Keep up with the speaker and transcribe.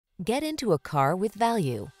Get into a car with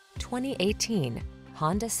value. 2018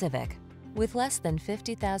 Honda Civic. With less than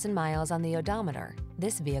 50,000 miles on the odometer,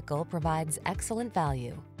 this vehicle provides excellent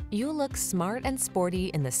value. You'll look smart and sporty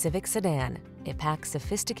in the Civic sedan. It packs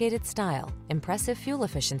sophisticated style, impressive fuel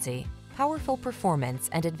efficiency, powerful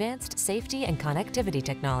performance, and advanced safety and connectivity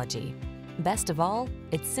technology. Best of all,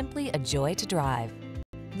 it's simply a joy to drive.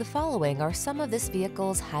 The following are some of this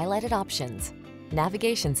vehicle's highlighted options: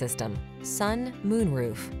 navigation system, sun,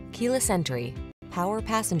 moonroof, keyless entry, power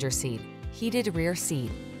passenger seat, heated rear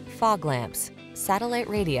seat, fog lamps, satellite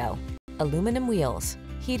radio, aluminum wheels,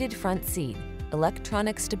 heated front seat,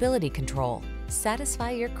 electronic stability control.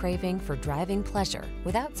 Satisfy your craving for driving pleasure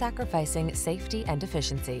without sacrificing safety and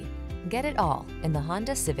efficiency. Get it all in the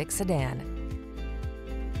Honda Civic sedan.